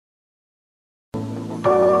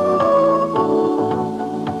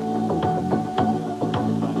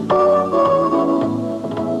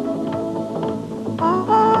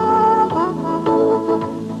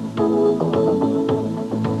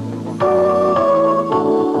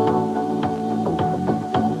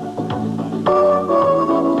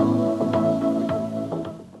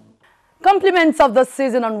Greetings of the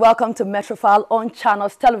season and welcome to METROFILE on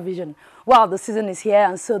Channels Television. Well, the season is here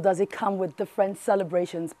and so does it come with different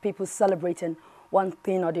celebrations, people celebrating one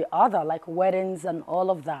thing or the other, like weddings and all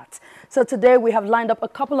of that. So today we have lined up a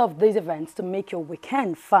couple of these events to make your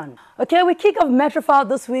weekend fun. Okay, we kick off METROFILE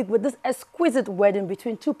this week with this exquisite wedding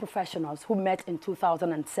between two professionals who met in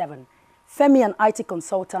 2007. Femi, an IT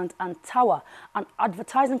consultant, and Tanwa, an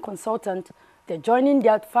advertising consultant. They're joining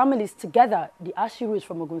their families together, the Ashiru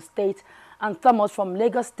from Ogun State and Thomas from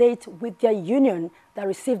Lagos State, with their union that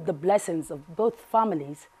received the blessings of both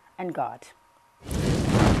families and God.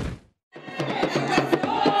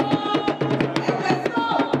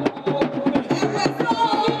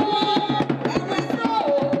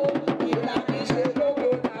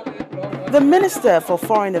 The Minister for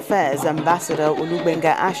Foreign Affairs, Ambassador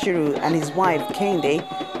Olubenga Ashiru, and his wife Kende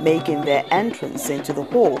making their entrance into the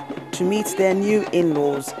hall to meet their new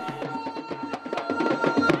in-laws.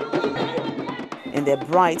 In their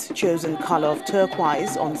bright chosen color of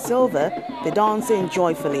turquoise on silver, they dancing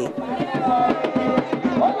joyfully.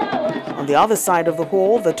 On the other side of the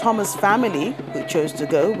hall, the Thomas family, who chose to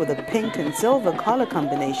go with a pink and silver color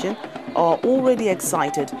combination, are already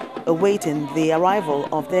excited, awaiting the arrival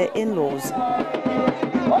of their in-laws.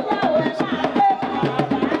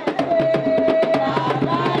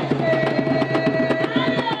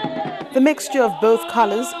 The mixture of both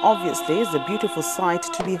colors obviously is a beautiful sight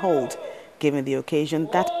to behold, giving the occasion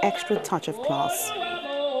that extra touch of class.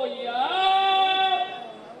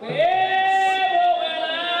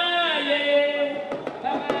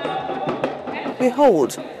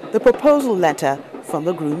 Behold the proposal letter from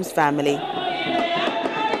the groom's family.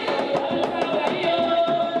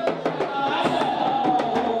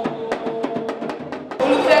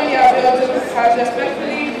 Femi has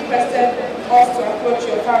respectfully requested us to approach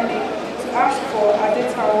your family to ask for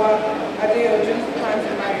Tanwa hands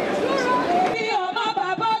in marriage.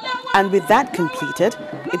 And with that completed,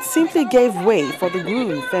 it simply gave way for the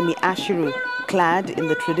groom, Femi Ashiru, clad in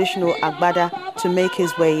the traditional agbada, to make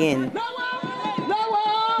his way in.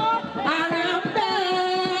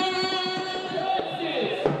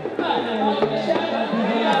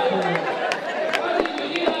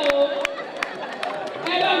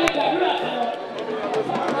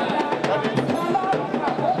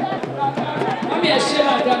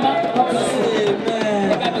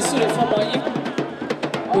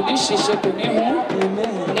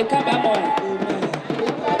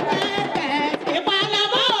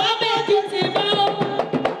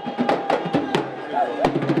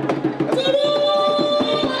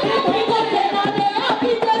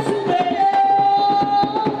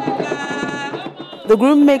 The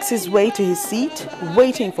groom makes his way to his seat,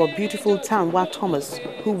 waiting for beautiful Tanwa Thomas,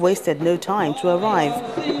 who wasted no time to arrive.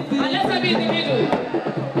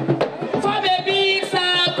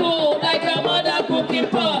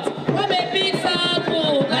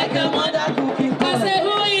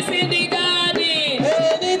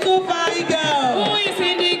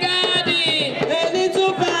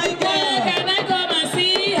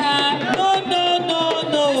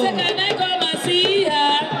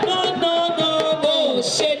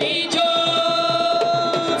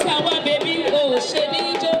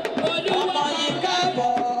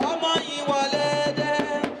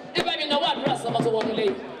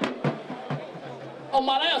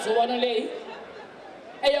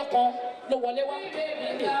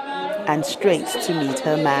 And straight to meet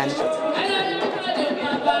her man.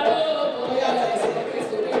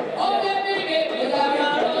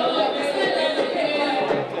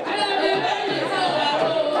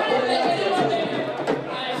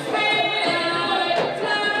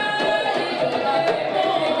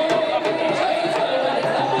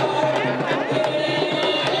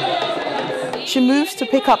 She moves to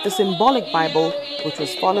pick up the symbolic Bible, which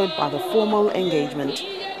was followed by the formal engagement.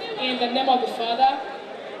 In the name of the Father,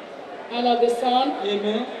 and of the Son,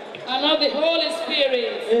 amen, and of the Holy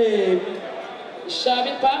Spirit, amen. It shall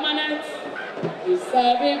be permanent. It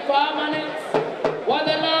shall be permanent. What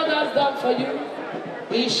the Lord has done for you,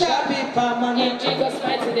 it shall be permanent. In Jesus'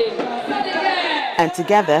 mighty name. And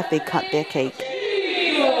together they cut their cake.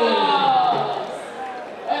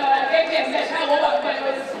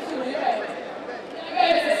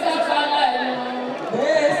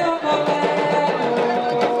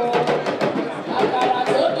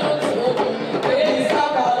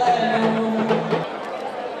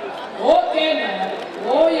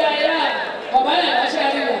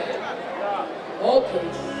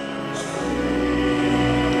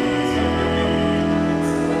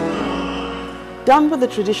 Done with the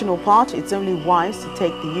traditional part, it's only wise to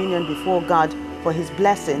take the union before God for his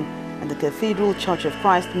blessing, and the Cathedral Church of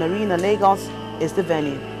Christ, Marina, Lagos, is the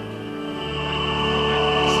venue.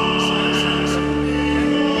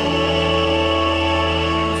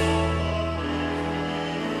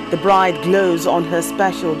 The bride glows on her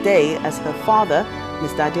special day as her father,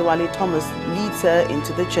 Mr. Adewale Thomas, leads her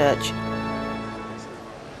into the church.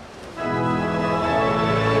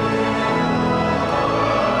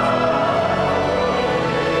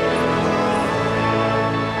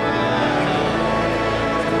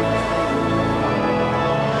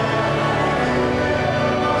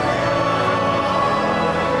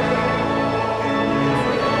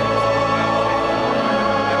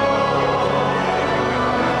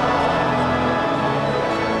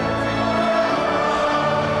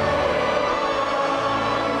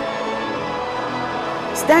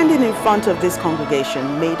 Standing in front of this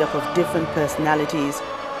congregation made up of different personalities,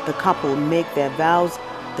 the couple make their vows,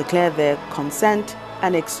 declare their consent,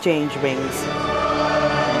 and exchange rings.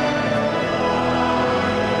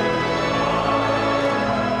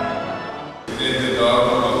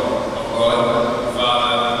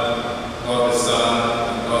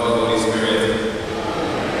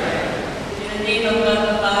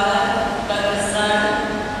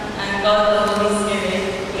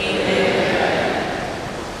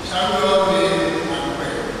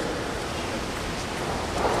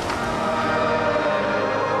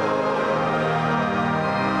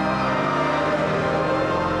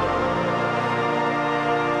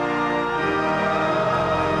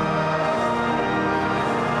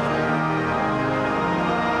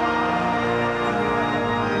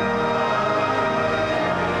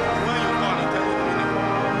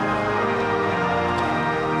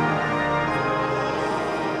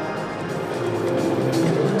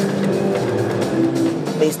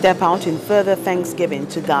 They step out in further thanksgiving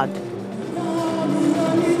to God.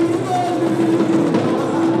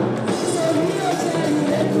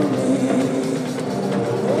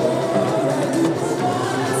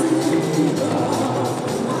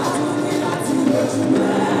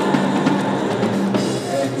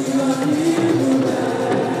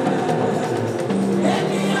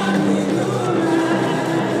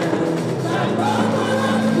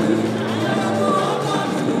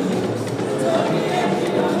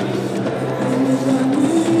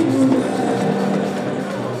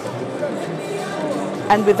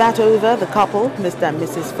 And with that over, the couple, Mr. and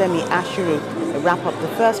Mrs. Femi Ashiru, wrap up the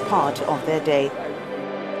first part of their day.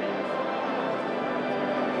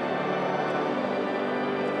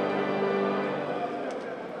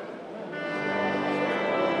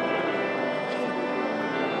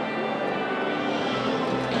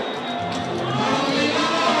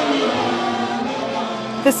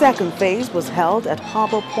 The second phase was held at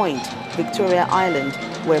Harbour Point, Victoria Island,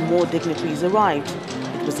 where more dignitaries arrived.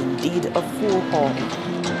 It was indeed a full hall.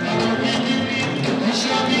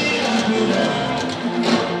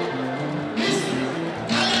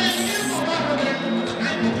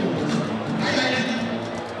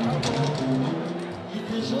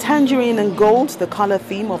 Tangerine and gold, the color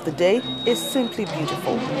theme of the day, is simply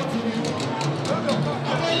beautiful.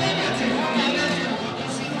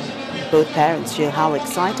 Both parents share how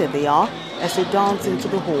excited they are as they dance into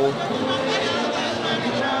the hall.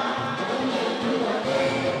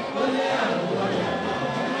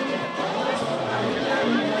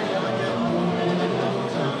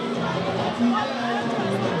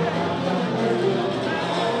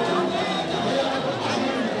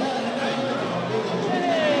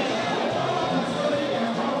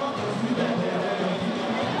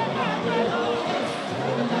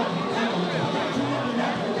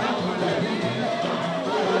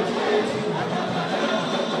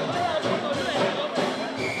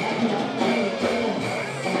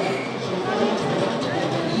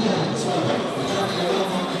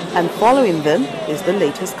 And following them is the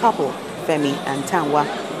latest couple, Femi and Tanwa.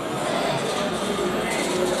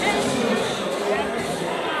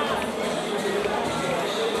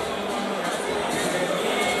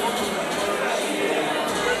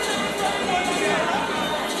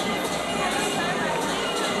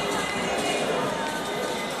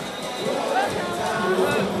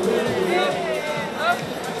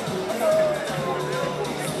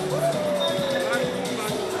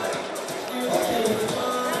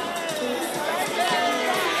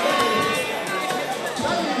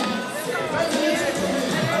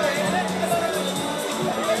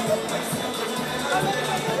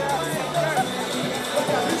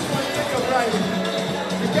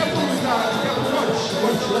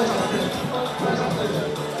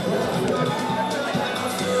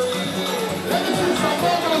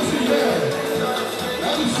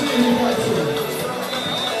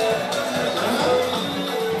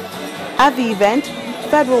 At the event,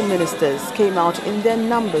 federal ministers came out in their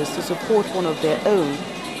numbers to support one of their own.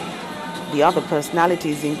 The other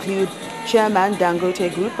personalities include Chairman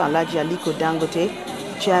Dangote Group, Alhaji Aliko Dangote,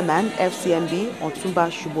 Chairman FCMB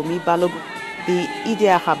Otumba Shubomi Balogun, the Ide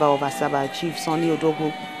Akaba of Asaba Chief Sonny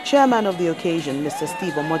Odogu, Chairman of the occasion Mr.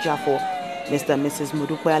 Steve Omojafo, Mr. and Mrs.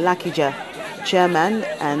 Mudukwe Alakija, Chairman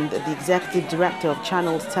and the Executive Director of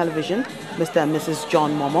Channels Television, Mr. and Mrs.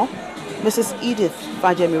 John Momo, Mrs. Edith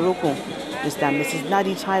Fajemiroko, Mr. and Mrs.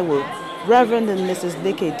 Nadi Taiwo, Reverend and Mrs.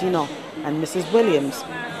 Leke Dino, and Mrs. Williams.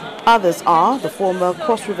 Others are the former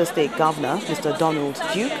Cross River State Governor, Mr. Donald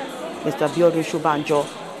Duke, Mr. Biodun Shubanjo,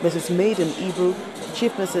 Mrs. Maiden Ibru,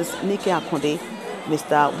 Chief Mrs. Nike Akonde,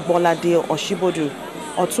 Mr. Bolade Oshibodu,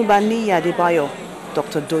 Otumba Niyi Adebayo,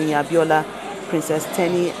 Dr. Doyin Abiola, Princess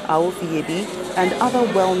Tenny Aofiyebi, and other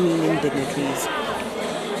well-meaning dignitaries.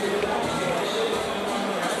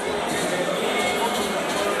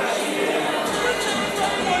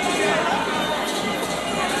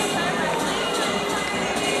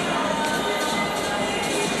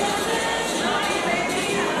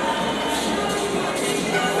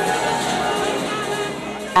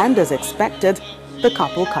 And as expected, the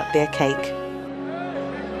couple cut their cake.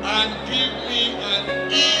 And give me an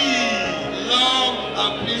E, long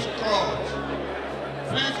and please cut.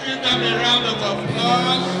 Please give them a round of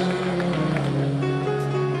applause.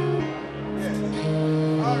 Yes.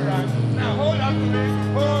 All right. Now hold on to it,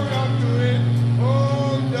 hold on to it,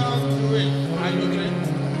 hold on to it. Are you okay?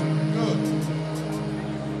 Good.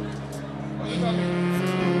 What are you talking?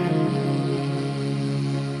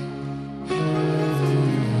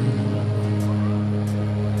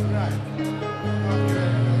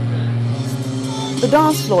 The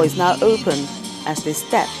dance floor is now open as they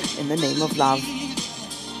step in the name of love.